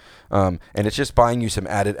 right. And it's just buying you some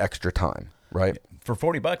added extra time, right? For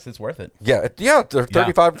 $40, it's worth it. Yeah, they're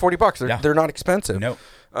 $35, $40. They're not expensive. Nope.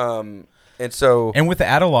 And so, and with the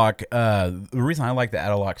Adalock, the reason I like the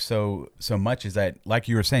Adalock so much is that, like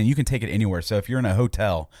you were saying, you can take it anywhere. So if you're in a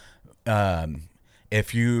hotel,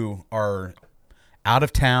 if you are out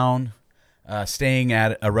of town, staying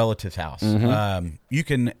at a relative's house, you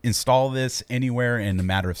can install this anywhere in a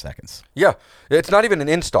matter of seconds. Yeah, it's not even an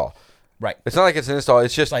install. Right. It's not like it's an install.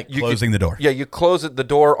 It's just like closing the door. Yeah, you close the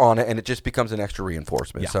door on it, and it just becomes an extra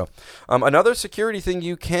reinforcement. Yeah. So, another security thing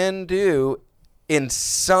you can do in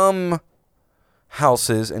some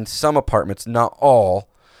houses and some apartments, not all,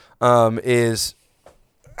 is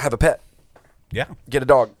have a pet. Yeah. Get a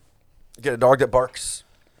dog. Get a dog that barks.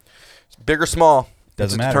 It's big or small.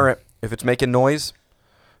 Doesn't it's a matter. deterrent. If it's making noise,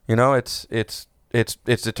 it's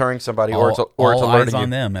deterring somebody, All or it's alerting eyes you. on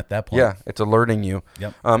them at that point. Yeah, it's alerting you.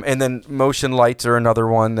 Yep. And then motion lights are another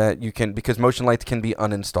one that you can, because motion lights can be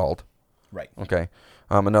uninstalled. Right. Okay.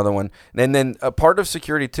 Another one. And then a part of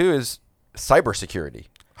security too is cybersecurity.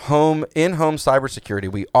 In-home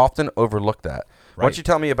cybersecurity. We often overlook that. Why don't you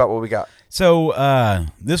tell me about what we got? So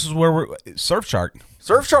this is where we're Surfshark.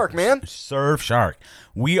 Surfshark, man. Surfshark.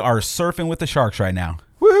 We are surfing with the sharks right now.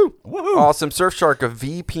 Woohoo. Woohoo. Awesome. Surfshark, a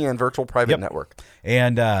VPN, virtual private network.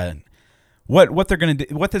 And what they're going to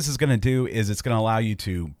do, what this is going to do is it's going to allow you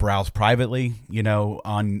to browse privately,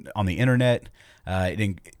 on the internet.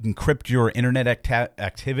 encrypt your internet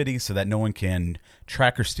activity so that no one can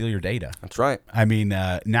track or steal your data. That's right. I mean,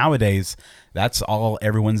 nowadays, that's all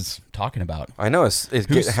everyone's talking about. I know. It's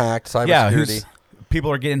getting hacked, cybersecurity.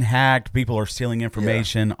 People are getting hacked. People are stealing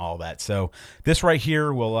information, all that. So this right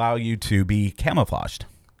here will allow you to be camouflaged.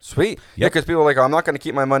 Sweet. Yeah, because people are like, I'm not going to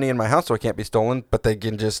keep my money in my house so it can't be stolen, but they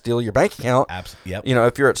can just steal your bank account. Absolutely. Yep. You know,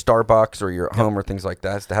 if you're at Starbucks or you're at home or things like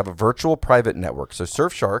that, it's to have a virtual private network. So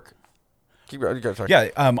Surfshark. Yeah.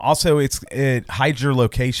 Also, it hides your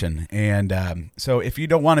location. And so if you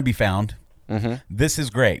don't want to be found, this is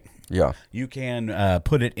great. Yeah. You can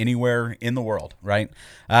put it anywhere in the world, right?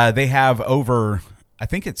 They have over, I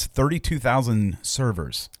think it's 32,000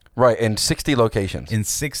 servers. Right, in 60 locations. In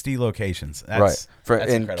 60 locations. That's in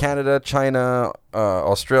incredible. Canada, China,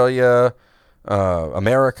 Australia,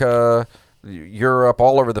 America, Europe,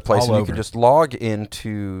 all over the place. And you can just log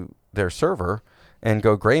into their server and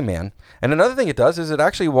go gray man. And another thing it does is it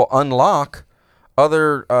actually will unlock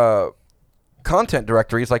other content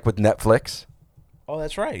directories, like with Netflix. Oh,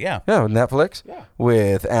 that's right. Yeah. Yeah, with Netflix. Yeah.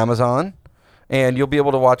 With Amazon. And you'll be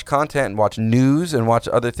able to watch content and watch news and watch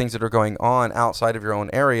other things that are going on outside of your own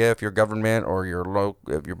area, if you're government or your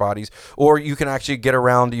bodies. Or you can actually get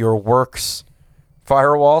around your work's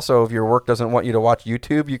firewall. So if your work doesn't want you to watch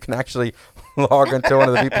YouTube, you can actually log into one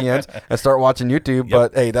of the VPNs and start watching YouTube. Yep.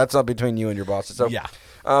 But hey, that's not between you and your bosses. So yeah.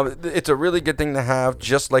 It's a really good thing to have,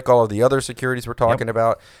 just like all of the other securities we're talking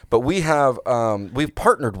about. But we've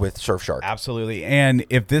partnered with Surfshark. Absolutely. And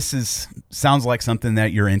if this sounds like something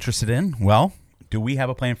that you're interested in, well, do we have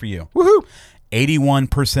a plan for you? Woohoo!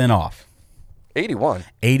 81% off.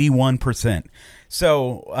 81%.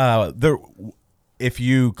 So if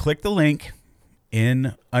you click the link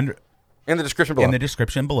in the description below. In the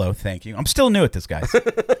description below, thank you. I'm still new at this, guys.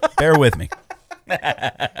 Bear with me.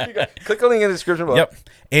 Click the link in the description below. Yep.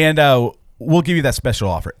 And we'll give you that special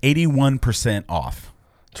offer, 81% off.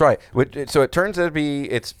 That's right. So it turns out to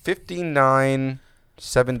be, it's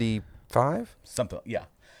 $59.75? Something, yeah.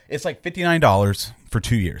 It's like $59 for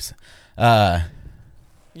 2 years. Yeah,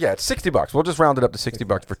 it's $60. We'll just round it up to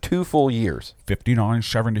 $60 for 2 full years.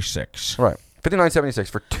 $59.76. Right. $59.76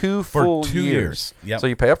 for 2 full years. Yep. So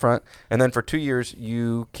you pay up front, and then for 2 years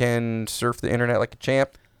you can surf the internet like a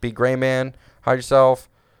champ, be gray man, hide yourself,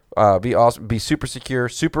 be awesome, be super secure,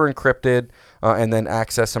 super encrypted, and then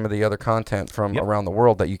access some of the other content from around the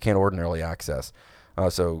world that you can't ordinarily access.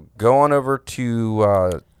 So go on over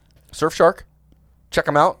to Surfshark. Check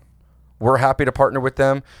them out. We're happy to partner with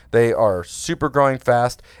them. They are super growing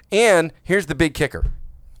fast. And here's the big kicker.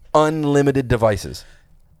 Unlimited devices.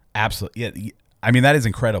 Absolutely. Yeah. I mean, that is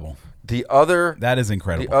incredible. That is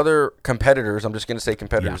incredible. The other competitors, I'm just going to say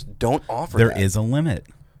competitors, don't offer that. There is a limit.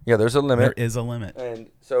 Yeah, there's a limit. There is a limit. And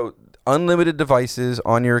so unlimited devices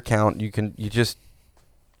on your account, you just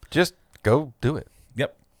go do it.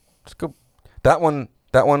 Yep. Just go. That one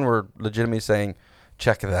we're legitimately saying,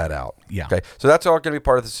 check that out. Yeah. Okay. So that's all going to be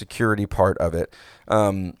part of the security part of it.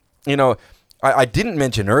 I didn't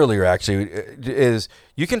mention earlier, actually, is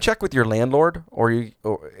you can check with your landlord, or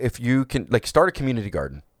if you can, like, start a community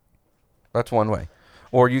garden. That's one way.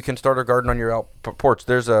 Or you can start a garden on your out porch.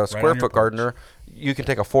 There's a square foot gardener. You can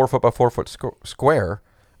take a 4 foot by 4 foot square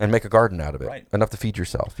and make a garden out of it. Right. Enough to feed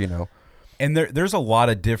yourself, And there's a lot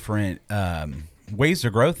of different ways to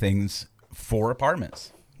grow things for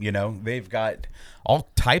apartments. They've got all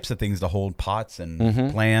types of things to hold pots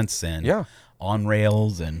and plants and on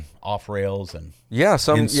rails and off rails and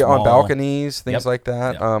on balconies, things like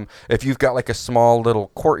that. Yep. If you've got like a small little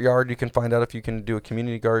courtyard, you can find out if you can do a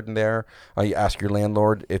community garden there. You ask your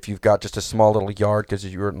landlord. If you've got just a small little yard because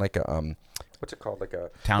you're in like a what's it called, like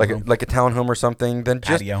a townhome, like a townhome or something, then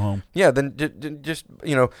just patio home. Yeah, then just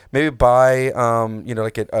maybe buy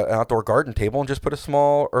like an outdoor garden table and just put a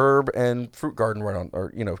small herb and fruit garden right on,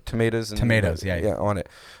 or tomatoes on it.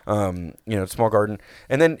 Small garden.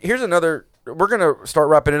 And then here's another. We're gonna start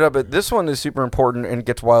wrapping it up, but this one is super important and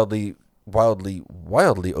gets wildly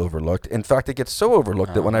overlooked. In fact, it gets so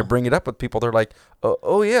overlooked that when I bring it up with people, they're like,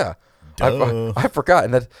 "Oh yeah." I've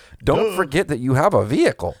forgotten that. Don't forget that you have a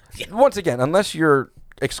vehicle. Yeah. Once again, unless you're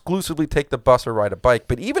exclusively take the bus or ride a bike.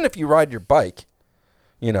 But even if you ride your bike,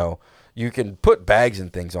 you can put bags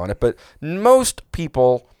and things on it. But most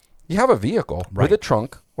people, you have a vehicle with a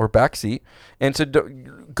trunk or back seat. And so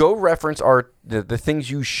go reference the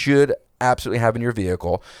things you should absolutely have in your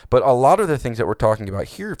vehicle. But a lot of the things that we're talking about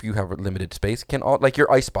here, if you have a limited space, like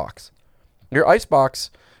your ice box. Your ice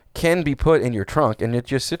box can be put in your trunk, and it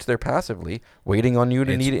just sits there passively, waiting on you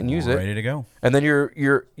to need it and use it. Ready to go. And then you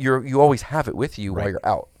always have it with you while you're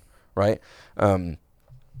out, right?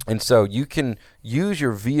 And so you can use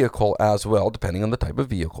your vehicle as well, depending on the type of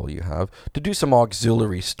vehicle you have, to do some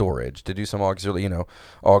auxiliary storage, to do some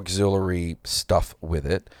auxiliary stuff with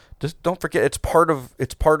it. Just don't forget, it's part of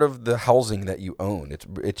the housing that you own.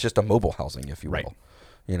 It's just a mobile housing, if you will,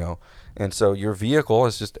 Right. And so your vehicle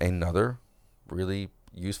is just another really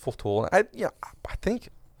useful tool. I think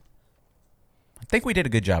we did a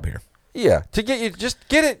good job here. Yeah, to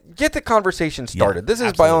get the conversation started. This is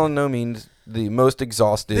absolutely. by no means the most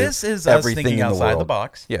exhaustive. This is us everything thinking in the outside world. the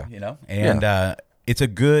box. Yeah. And it's a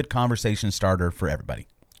good conversation starter for everybody.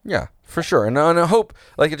 Yeah, for sure. And I hope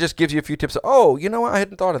it just gives you a few tips. Oh, you know what? I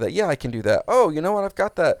hadn't thought of that. Yeah, I can do that. Oh, you know what? I've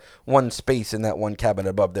got that one space in that one cabinet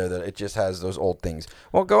above there that it just has those old things.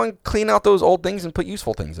 Well, go and clean out those old things and put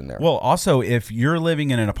useful things in there. Well, also, if you're living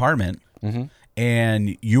in an apartment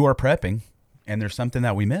and you are prepping and there's something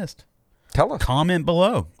that we missed, tell us. Comment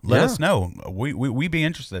below. Let us know. We'd be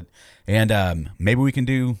interested. And maybe we can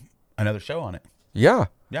do another show on it. Yeah.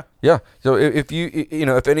 Yeah. Yeah. So if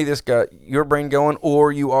if any of this got your brain going,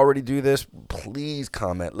 or you already do this, please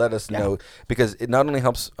comment. Let us know, because it not only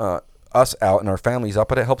helps us out and our families out,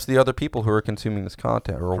 but it helps the other people who are consuming this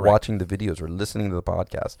content, or watching the videos, or listening to the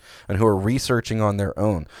podcast, and who are researching on their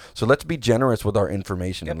own. So let's be generous with our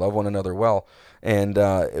information and love one another well. And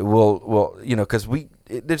we'll because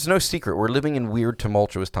there's no secret, we're living in weird,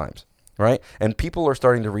 tumultuous times. Right, and people are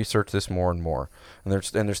starting to research this more and more, and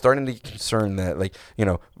they're starting to get concerned that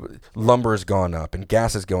lumber has gone up and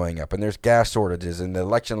gas is going up, and there's gas shortages, and the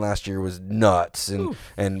election last year was nuts,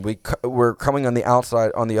 and we're coming on the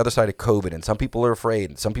other side of COVID, and some people are afraid,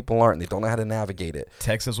 and some people aren't, and they don't know how to navigate it.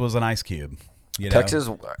 Texas was an ice cube. Texas,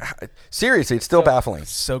 seriously, it's still baffling.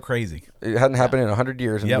 So crazy. It hadn't happened in 100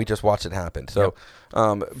 years, and we just watched it happen. So,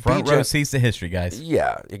 front row seats to history, guys.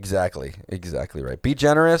 Yeah, exactly right. Be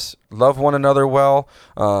generous, love one another well,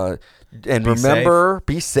 and remember,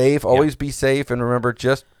 be safe. Always be safe, and remember,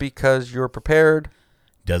 just because you're prepared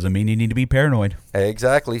doesn't mean you need to be paranoid.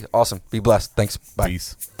 Exactly. Awesome. Be blessed. Thanks. Bye.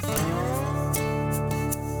 Peace.